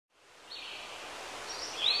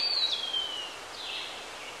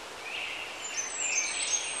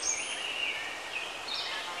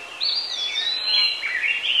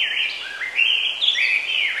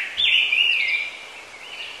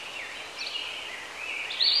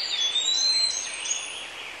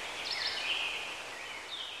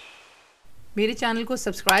मेरे चैनल को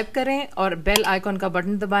सब्सक्राइब करें और बेल आइकॉन का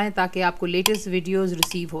बटन दबाएं ताकि आपको लेटेस्ट वीडियोस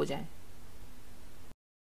रिसीव हो जाएं।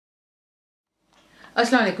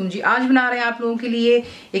 अस्सलाम वालेकुम जी, आज बना रहे हैं आप लोगों के लिए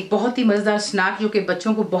एक बहुत ही मज़ेदार स्नैक जो कि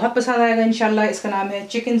बच्चों को बहुत पसंद आएगा इंशाल्लाह। इसका नाम है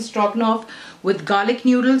chicken stroganoff with garlic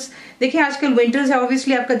noodles. देखिए आजकल विंटर्स है,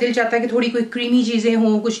 ऑब्वियसली आपका दिल चाहता है कि थोड़ी कोई क्रीमी चीज़ें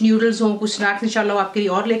हों, कुछ न्यूडल्स हों, कुछ स्नैक्स इंशाल्लाह आपके लिए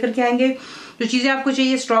और लेकर के आएंगे। जो चीज़ें आपको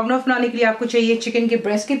चाहिए स्ट्रोगनॉफ बनाने के लिए, आपको चाहिए चिकन के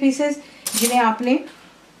ब्रेस्ट के पीसेस, जिन्हें आपने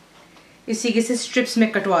इस तरीके से स्ट्रिप्स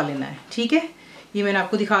में कटवा लेना है। ठीक है, ये मैंने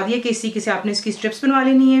आपको दिखा दिया कि इस तरीके से आपने इसकी स्ट्रिप्स बनवा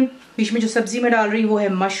लेनी है। बीच में जो सब्जी में डाल रही वो है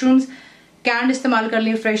मशरूम्स, कैंड इस्तेमाल कर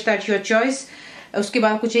लें, फ्रेश, दैट योर चॉइस। उसके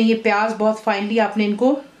बाद आपको चाहिए प्याज, बहुत फाइनली आपने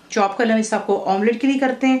इनको चॉप कर लेना। इस आपको ऑमलेट के लिए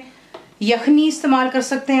करते हैं। यखनी इस्तेमाल कर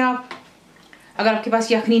सकते हैं आप। अगर आपके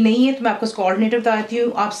पास यखनी नहीं है तो मैं आपको इसका ऑल्टरनेटिव बताती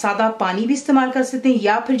हूँ। आप सादा पानी भी इस्तेमाल कर सकते हैं,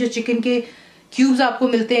 या फिर जो चिकन के क्यूब्स आपको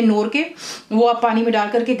मिलते हैं नोर के, वो आप पानी में डाल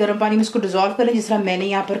करके गर्म पानी में इसको डिजोल्व कर लें, जिस तरह मैंने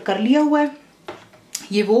यहाँ पर कर लिया हुआ है।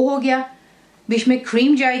 ये वो हो गया। बीच में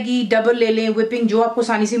क्रीम जाएगी, डबल ले लें, व्हिपिंग जो आपको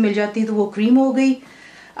आसानी से मिल जाती है तो वो क्रीम हो गई।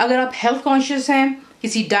 अगर आप हेल्थ कॉन्शियस हैं,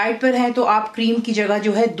 किसी डाइट पर हैं, तो आप क्रीम की जगह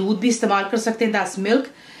जो है दूध भी इस्तेमाल कर सकते हैं, दैट्स मिल्क।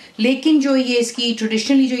 लेकिन जो ये इसकी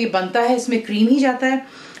ट्रेडिशनली जो ये बनता है इसमें क्रीम ही जाता है।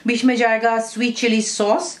 बीच में जाएगा स्वीट चिली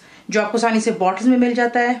सॉस जो आपको आसानी से बॉटल्स में मिल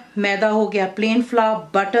जाता है। मैदा हो गया, प्लेन फ्लावर,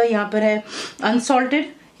 बटर यहाँ पर है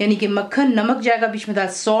अनसॉल्टेड यानी कि मक्खन, नमक जाएगा बीच में,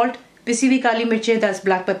 दैट्स सॉल्ट, पिसी हुई काली मिर्चें, that's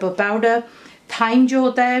black pepper powder, thyme जो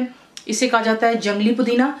होता है इसे कहा जाता है जंगली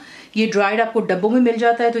पुदीना, ये ड्राइड आपको डब्बों में मिल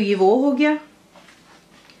जाता है। तो ये वो हो गया।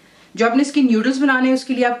 जो आपने इसकी न्यूडल्स बनाने हैं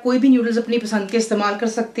उसके लिए आप कोई भी न्यूडल्स अपनी पसंद के इस्तेमाल कर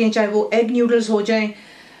सकते हैं, चाहे वो एग न्यूडल्स हो जाएं,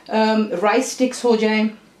 राइस स्टिक्स हो जाएं,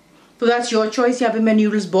 तो दैट्स योर चॉइस। यहाँ पे मैं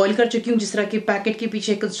न्यूडल्स बॉईल कर चुकी हूँ, जिस तरह के पैकेट के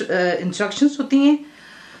पीछे इंस्ट्रक्शंस होती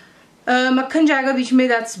हैं। मक्खन जाएगा बीच में,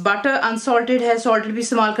 दैट्स बटर, अनसॉल्टेड है, सॉल्टेड भी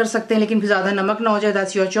इस्तेमाल कर सकते हैं लेकिन ज़्यादा नमक ना हो जाए,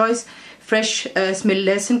 दैट्स योर चॉइस। फ्रेश इसमें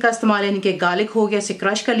लहसुन का इस्तेमाल यानी कि गार्लिक हो गया, इसे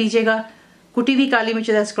क्रश कर लीजिएगा। कुटी हुई काली मिर्च,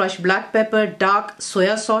 that's crush, black pepper, dark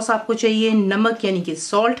soya sauce आपको चाहिए, नमक यानी कि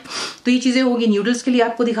सॉल्ट। तो ये चीज़ें होगी न्यूडल्स के लिए।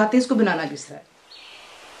 आपको दिखाते हैं इसको बनाना किस तरह।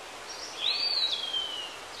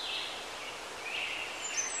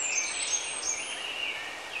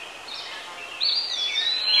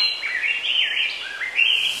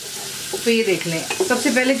 तो ये देख लें, सबसे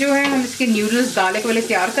पहले जो है हम इसके न्यूडल्स गार्लिक वाले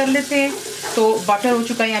तैयार कर लेते हैं। तो बटर हो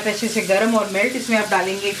चुका है यहाँ पे अच्छे से गर्म और मेल्ट। इसमें आप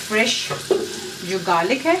डालेंगे फ्रेश जो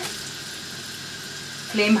गार्लिक है,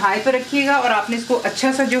 फ्लेम हाई पर रखिएगा और आपने इसको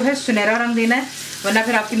अच्छा सा जो है सुनहरा रंग देना है, वरना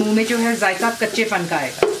फिर आपके मुंह में जो है जायका कच्चेपन का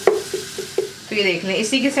आएगा। तो ये देख लें,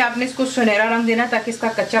 इसी के से आपने इसको सुनहरा रंग देना ताकि इसका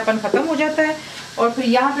कच्चापन खत्म हो जाता है। और फिर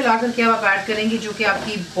यहाँ पे ला करके आप ऐड करेंगे जो कि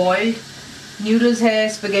आपकी बॉइल्ड न्यूडल्स है,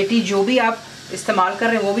 स्पेगेटी, जो भी आप इस्तेमाल कर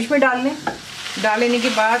रहे हैं वो बीच में डाल लें। डाल लेने के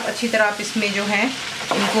बाद अच्छी तरह आप इसमें जो है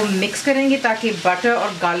इनको मिक्स करेंगे ताकि बटर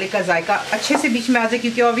और गार्लिक का जायका अच्छे से बीच में आ जाए,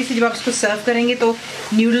 क्योंकि ऑब्वियसली जब आप इसको सर्व करेंगे तो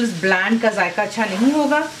न्यूडल्स ब्लैंड का जायका अच्छा नहीं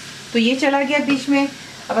होगा। तो ये चला गया बीच में।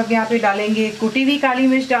 अब आप यहाँ पे डालेंगे कुटी हुई काली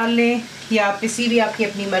मिर्च डाल लें या पिसी भी, आपकी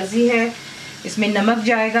अपनी मर्ज़ी है। इसमें नमक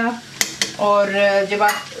जाएगा और जब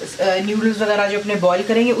आप न्यूडल्स वगैरह जो अपने बॉईल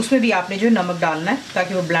करेंगे उसमें भी आपने जो नमक डालना है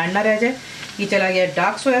ताकि वो ब्लैंड ना रह जाए। ये चला गया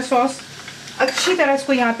डार्क सोया सॉस। अच्छी तरह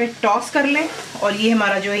इसको यहाँ पे टॉस कर लें और ये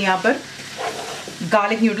हमारा जो है यहाँ पर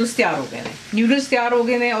गार्लिक न्यूडल्स तैयार हो गए हैं। न्यूडल्स तैयार हो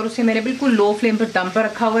गए हैं और उसे मैंने बिल्कुल लो फ्लेम पर दम पर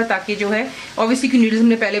रखा हुआ है ताकि जो है ऑब्वियसली कि न्यूडल्स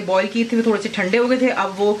हमने पहले बॉईल किए थे वो थोड़े से ठंडे हो गए थे,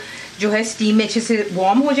 अब वो जो है स्टीम में अच्छे से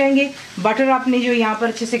वार्म हो जाएंगे। बटर आपने जो यहाँ पर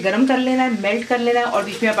अच्छे से गर्म कर लेना है, मेल्ट कर लेना है और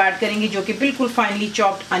बीच में आप ऐड करेंगे जो कि बिल्कुल फाइनली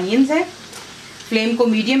चॉप्ड अनियंस है। फ्लेम को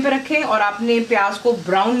मीडियम पर रखें और आपने प्याज को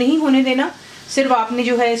ब्राउन नहीं होने देना, सिर्फ आपने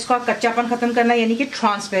जो है इसका कच्चापन खत्म करना है यानी कि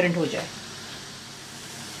ट्रांसपेरेंट हो जाए।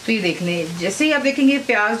 तो ये देख लें, जैसे ही आप देखेंगे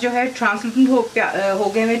प्याज जो है ट्रांसलूसेंट हो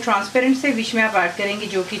गए हैं ट्रांसपेरेंट से, बीच में आप ऐड करेंगे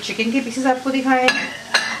जो कि चिकन के पीसेस आपको दिखाए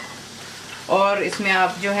और इसमें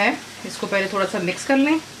आप जो है इसको पहले थोड़ा सा मिक्स कर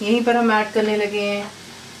लें। यहीं पर हम ऐड करने लगे हैं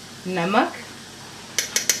नमक,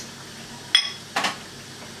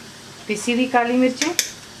 पिसी हुई काली मिर्चें,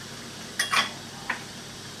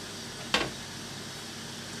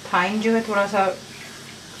 थाइम जो है थोड़ा सा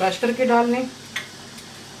क्रश करके डाल लें।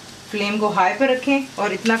 फ्लेम को हाई पर रखें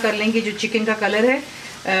और इतना कर लेंगे जो चिकन का कलर है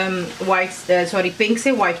पिंक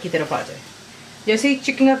से वाइट की तरफ आ जाए। जैसे ही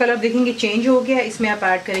चिकन का कलर देखेंगे चेंज हो गया, इसमें आप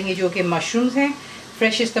ऐड करेंगे जो कि मशरूम्स हैं,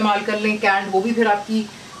 फ्रेश इस्तेमाल कर लें, कैंड वो भी फिर आपकी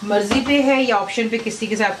मर्जी पे है या ऑप्शन पे किसी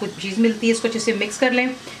के साथ कुछ चीज़ मिलती है। इसको अच्छे से मिक्स कर लें,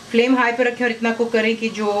 फ्लेम हाई पर रखें और इतना कुक करें कि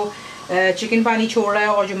जो चिकन पानी छोड़ रहा है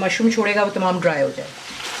और जो मशरूम छोड़ेगा वो तमाम ड्राई हो जाए।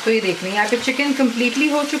 तो ये देख लें, यहाँ पे चिकन कम्प्लीटली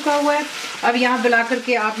हो चुका हुआ है। अब यहाँ मिला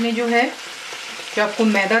करके आपने जो है जो आपको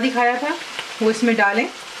मैदा दिखाया था वो इसमें डालें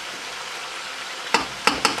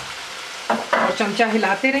और चमचा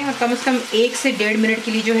हिलाते रहें और कम से कम 1 से 1.5 मिनट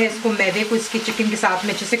के लिए जो है इसको मैदे को इसके चिकन के साथ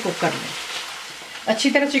में अच्छे से कुक कर लें। अच्छी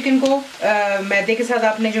तरह चिकन को मैदे के साथ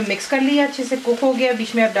आपने जो मिक्स कर लिया, अच्छे से कुक हो गया।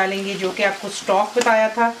 बीच में आप डालेंगे जो कि आपको स्टॉक बताया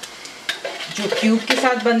था, जो क्यूब के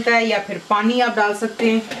साथ बनता है, या फिर पानी आप डाल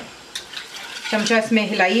सकते हैं। चमचा इसमें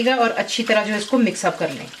हिलाइएगा और अच्छी तरह जो है इसको मिक्सअप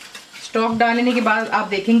कर लें। स्टॉक डालने के बाद आप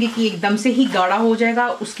देखेंगे कि एकदम से ही गाढ़ा हो जाएगा।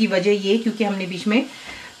 उसकी वजह ये क्योंकि हमने बीच में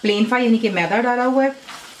प्लेन फ्राई यानी कि मैदा डाला हुआ है,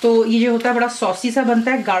 तो ये जो होता है बड़ा सॉसी सा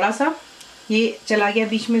बनता है, गाढ़ा सा। ये चला गया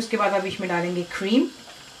बीच में। उसके बाद आप बीच में डालेंगे क्रीम,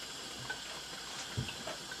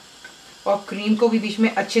 और क्रीम को भी बीच में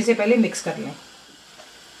अच्छे से पहले मिक्स कर लें।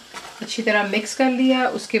 अच्छी तरह मिक्स कर लिया।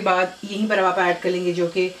 उसके बाद यहीं पर आप ऐड कर लेंगे जो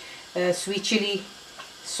कि स्वीट चिली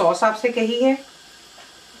सॉस आपसे कही है।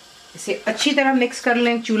 इसे अच्छी तरह मिक्स कर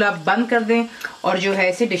लें, चूल्हा बंद कर दें और जो है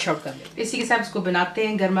इसे डिश आउट कर लें। इसी के साथ इसको बनाते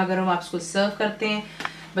हैं, गर्मा गर्म आप इसको सर्व करते हैं।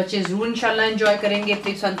 बच्चे ज़रूर इंशाल्लाह एंजॉय करेंगे।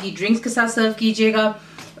 अपनी पसंद की ड्रिंक्स के साथ सर्व कीजिएगा।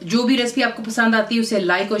 जो भी रेसिपी आपको पसंद आती है उसे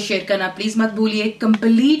लाइक और शेयर करना प्लीज मत भूलिए।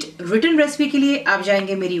 कंप्लीट रिटन रेसिपी के लिए आप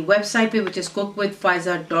जाएंगे मेरी वेबसाइट पे विच इज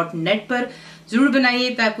cookWithFaiza.net पर। जरूर बनाइए।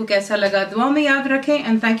 तो आपको कैसा लगा दुआ में याद रखें,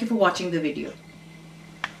 and thank you for watching the video.